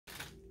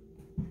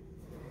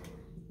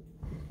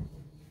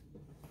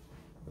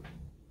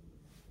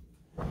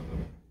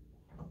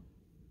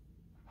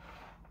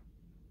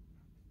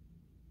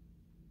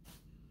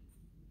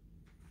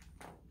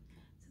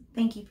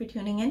Thank you for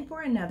tuning in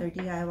for another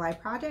DIY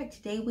project.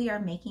 Today we are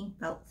making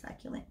felt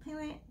succulent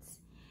plants,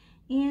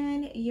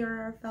 and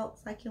your felt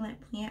succulent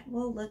plant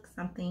will look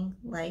something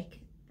like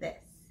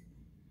this.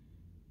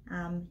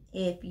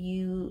 If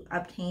you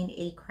obtained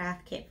a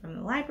craft kit from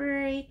the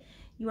library,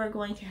 you are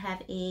going to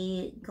have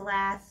a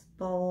glass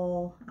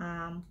bowl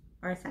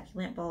or a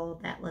succulent bowl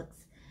that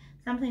looks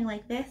something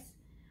like this.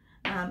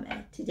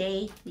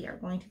 Today we are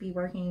going to be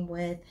working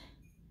with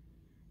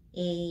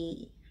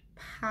a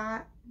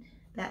pot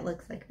that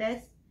looks like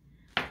this.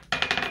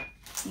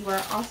 You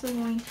are also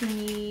going to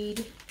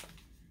need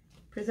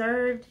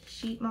preserved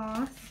sheet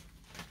moss,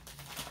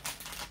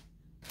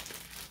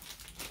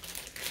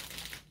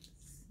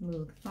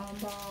 smooth foam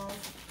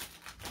balls,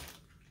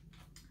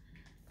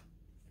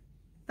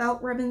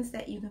 felt ribbons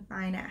that you can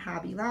find at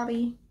Hobby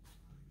Lobby,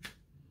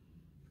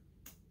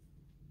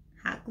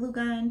 hot glue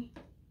gun,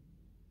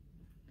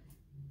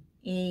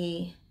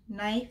 a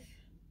knife,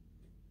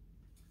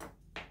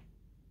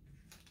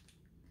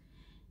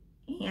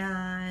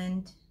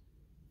 and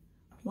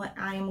what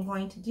I am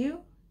going to do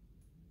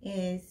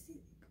is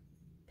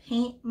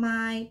paint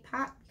my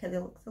pot because it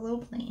looks a little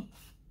plain.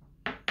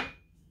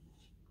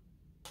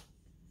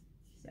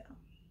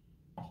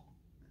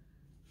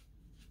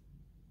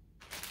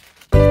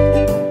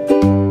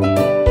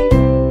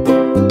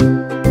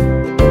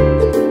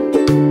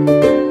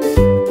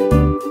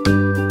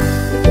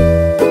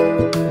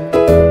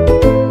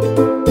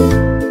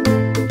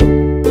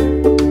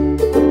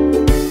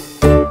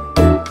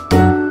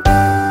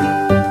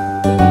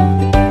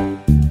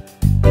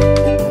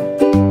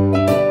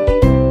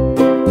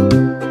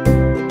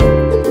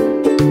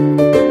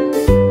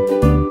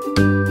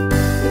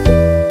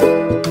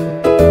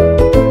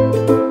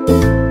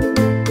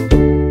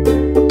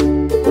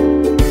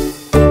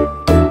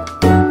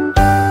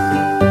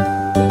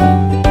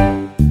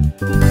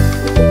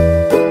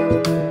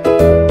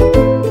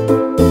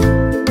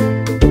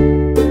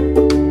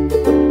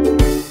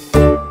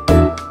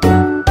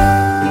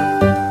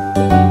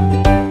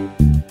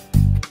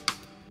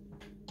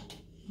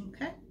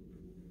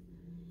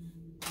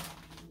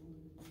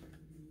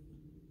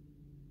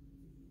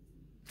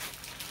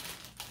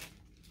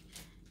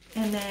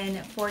 And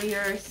then for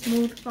your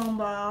smooth foam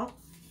ball,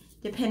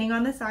 depending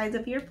on the size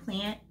of your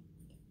plant,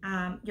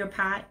 your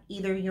pot,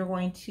 either you're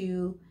going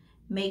to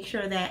make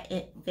sure that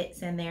it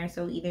fits in there,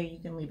 so either you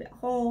can leave it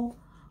whole,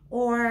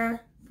 or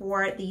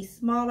for the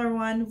smaller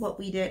one, what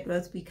we did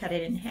was we cut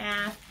it in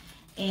half,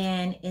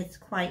 and it's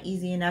quite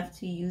easy enough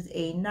to use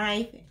a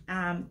knife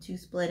to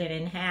split it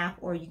in half,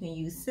 or you can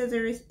use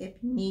scissors if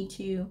you need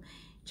to,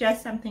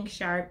 just something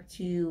sharp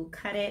to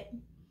cut it.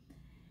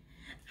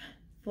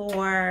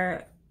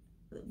 For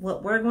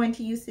what we're going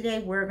to use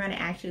today, we're going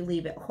to actually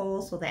leave it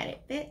whole so that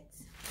it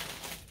fits.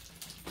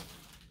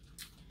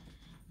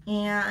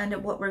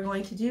 And what we're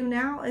going to do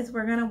now is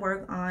we're going to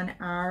work on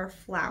our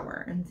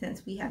flower. And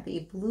since we have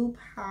a blue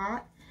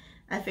pot,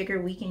 I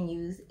figure we can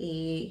use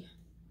a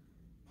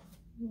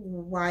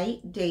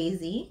white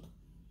daisy.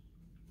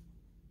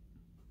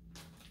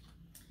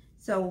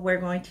 So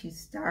we're going to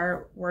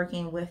start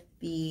working with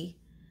the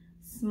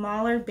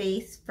smaller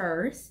base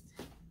first.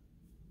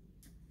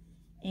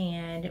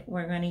 And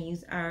we're going to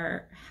use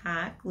our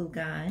hot glue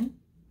gun,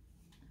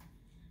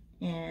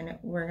 and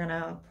we're going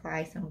to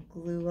apply some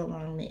glue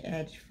along the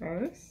edge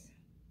first.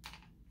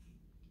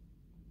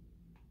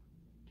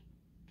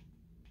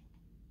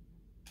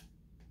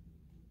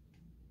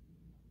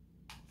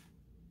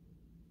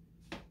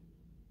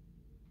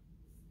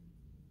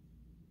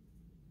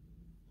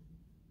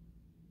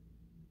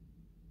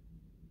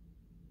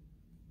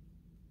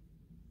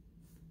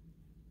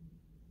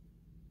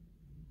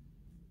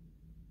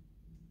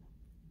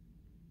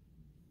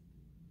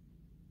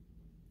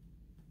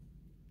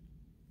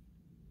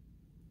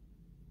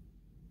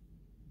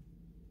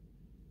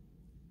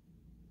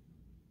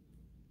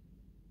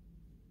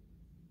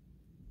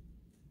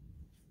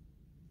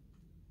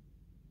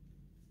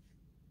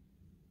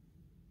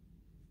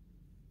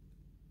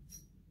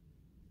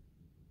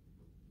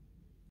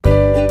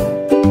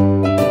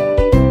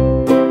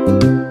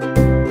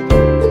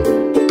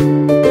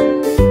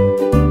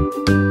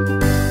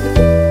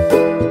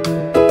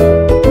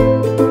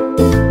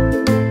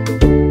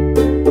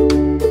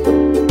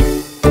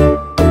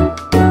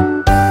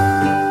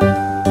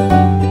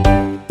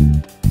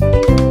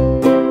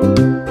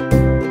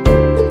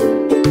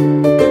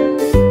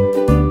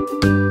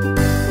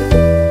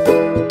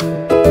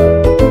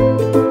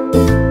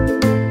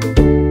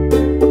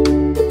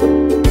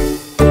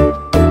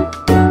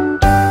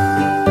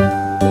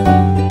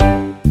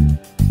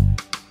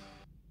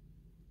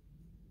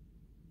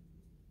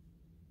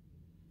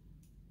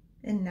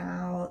 And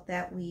now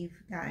that we've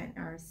gotten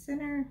our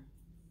center,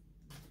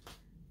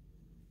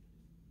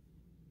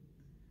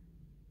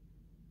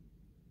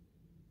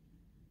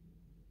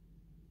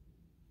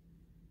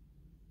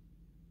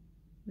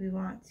 we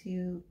want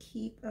to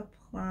keep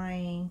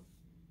applying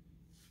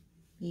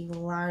the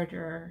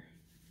larger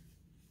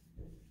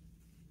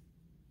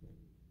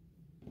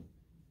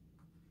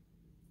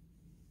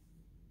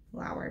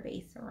flower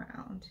base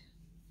around.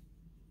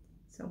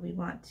 So we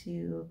want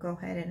to go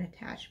ahead and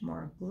attach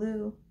more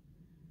glue.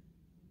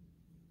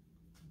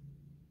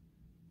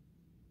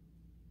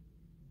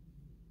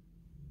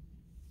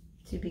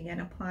 To begin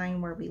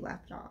applying where we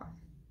left off.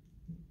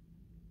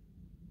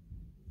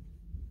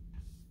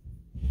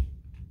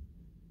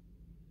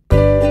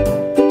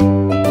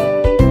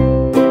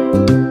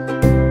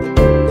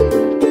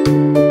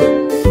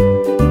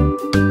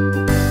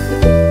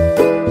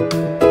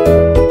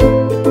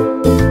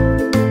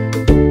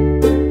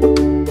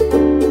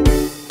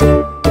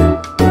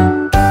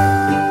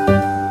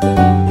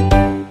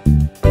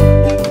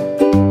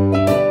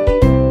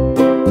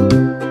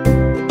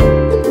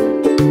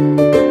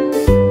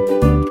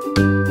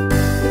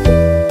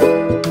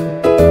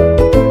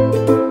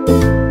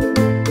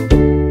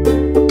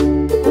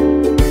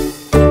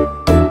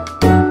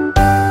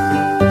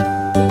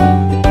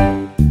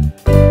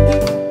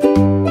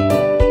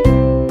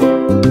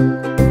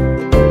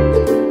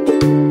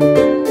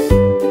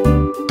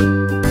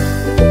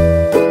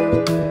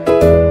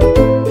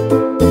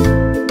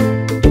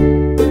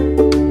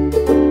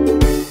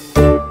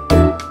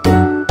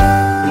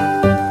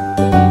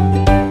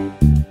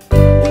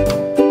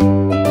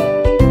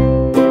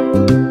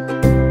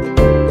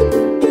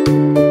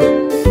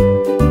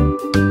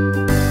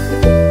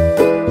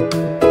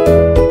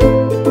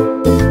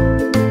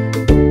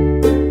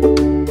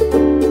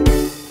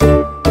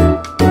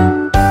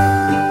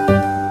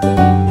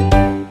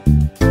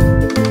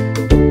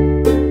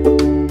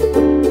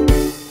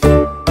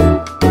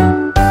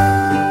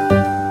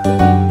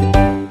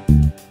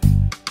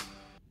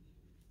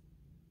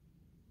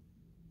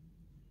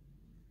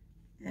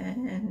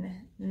 And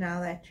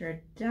now that you're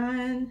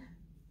done,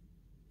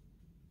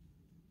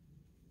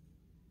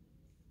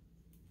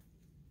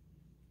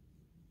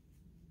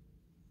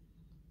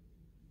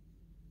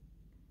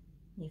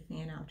 you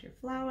fan out your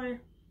flower.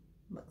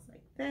 Looks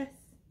like this.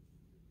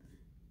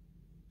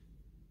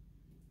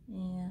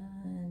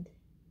 And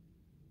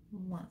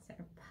once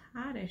our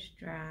pot is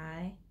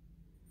dry,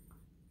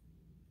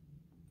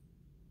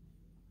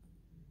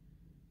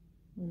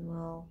 we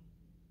will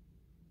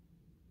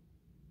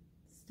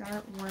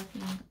start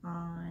working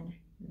on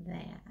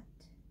that.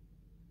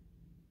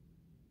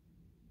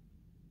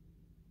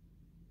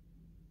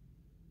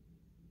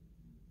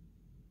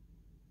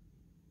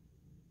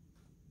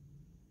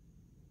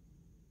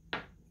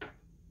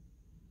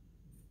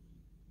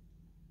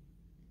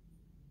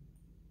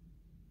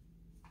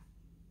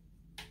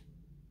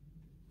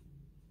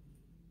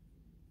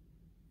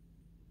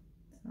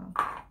 So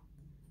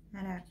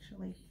that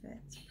actually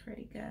fits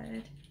pretty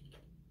good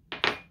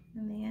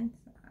on the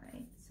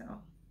inside. So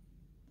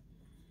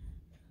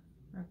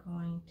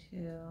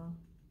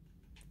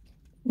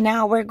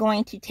now we're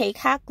going to take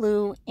hot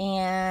glue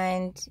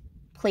and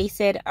place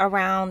it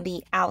around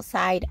the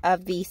outside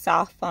of the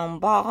soft foam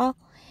ball,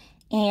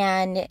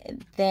 and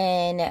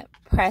then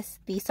press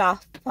the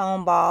soft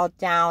foam ball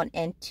down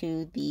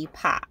into the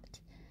pot.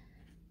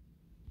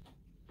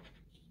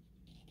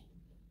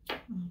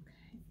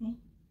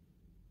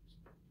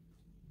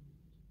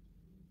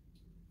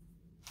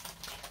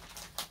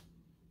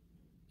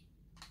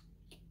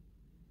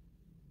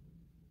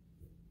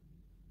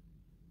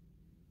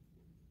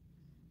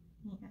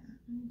 Okay.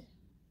 And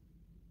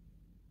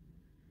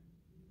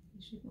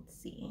as you can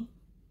see,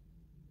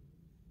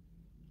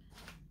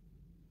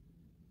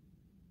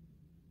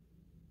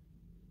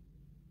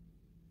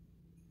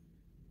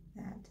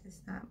 that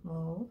does not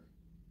move,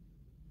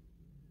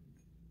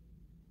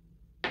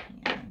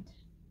 and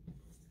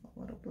a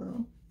little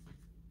blue.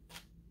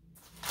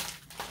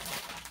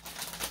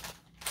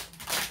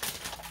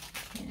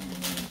 And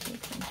then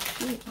take some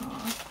sheet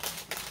off.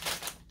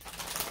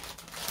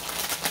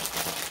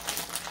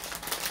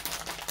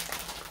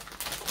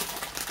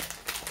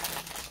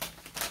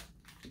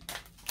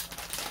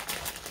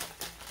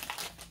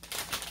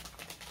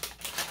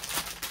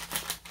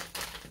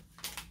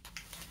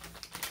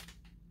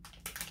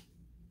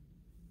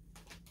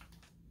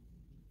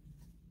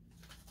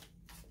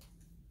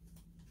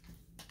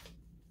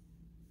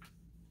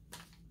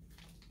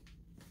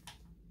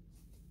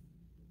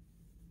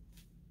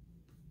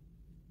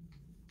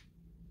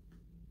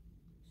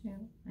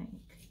 Like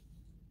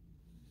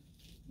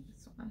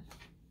this one.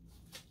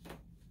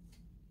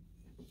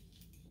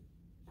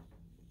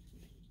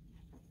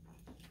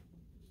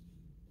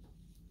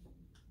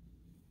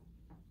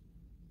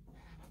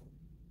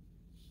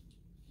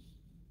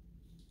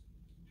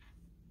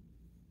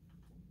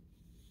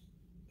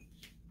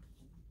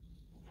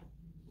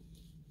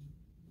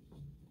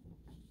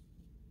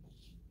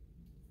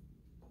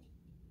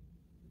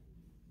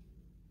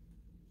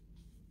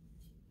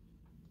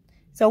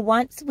 So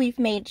once we've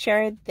made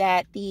sure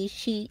that the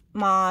sheet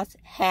moss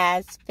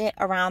has fit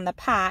around the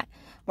pot,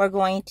 we're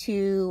going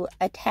to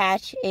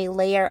attach a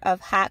layer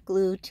of hot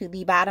glue to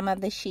the bottom of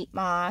the sheet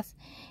moss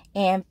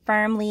and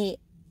firmly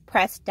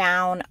press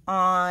down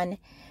on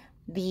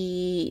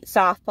the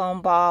soft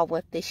foam ball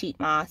with the sheet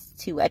moss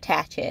to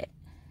attach it.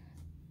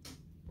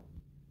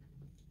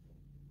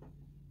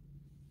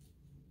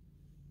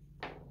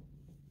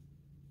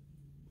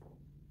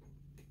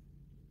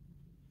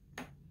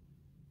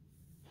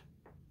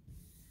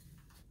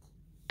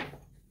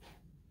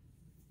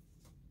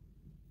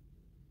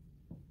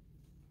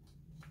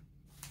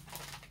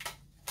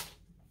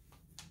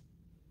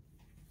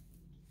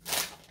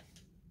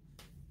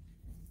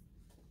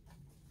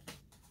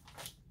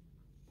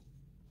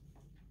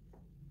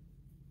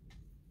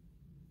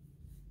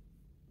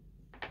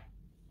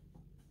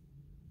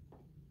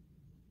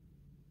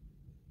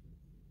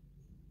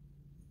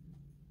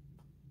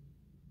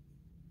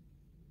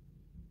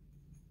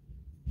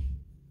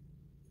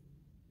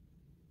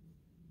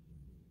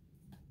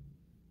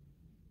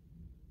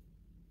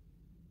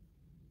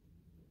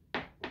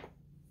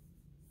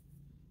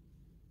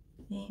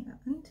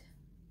 And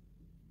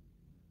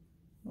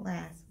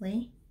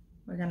lastly,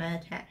 we're going to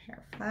attach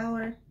our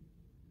flower.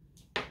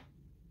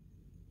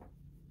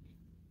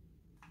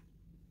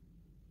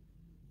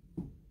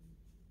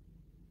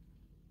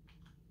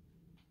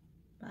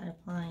 By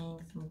applying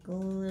some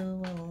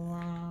glue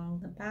along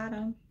the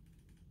bottom.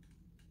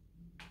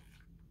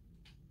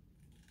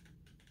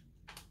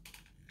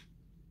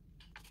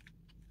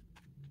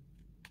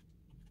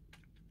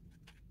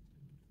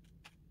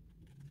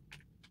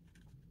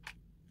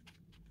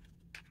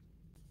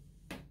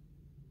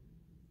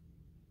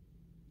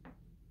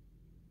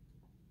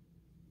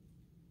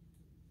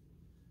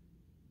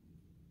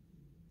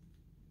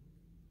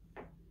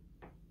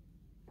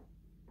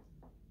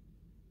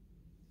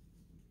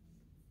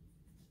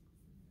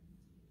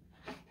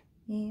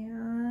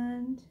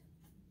 And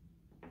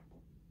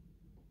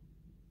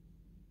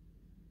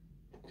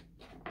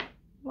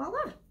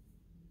voila!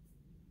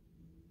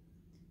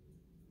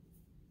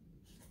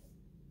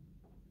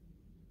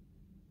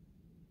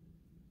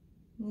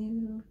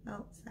 New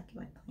felt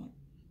succulent plant.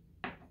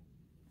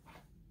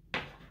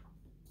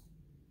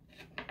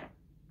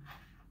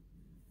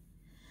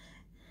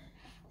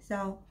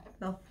 So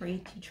feel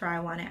free to try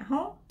one at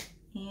home,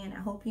 and I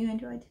hope you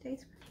enjoyed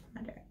today's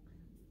project.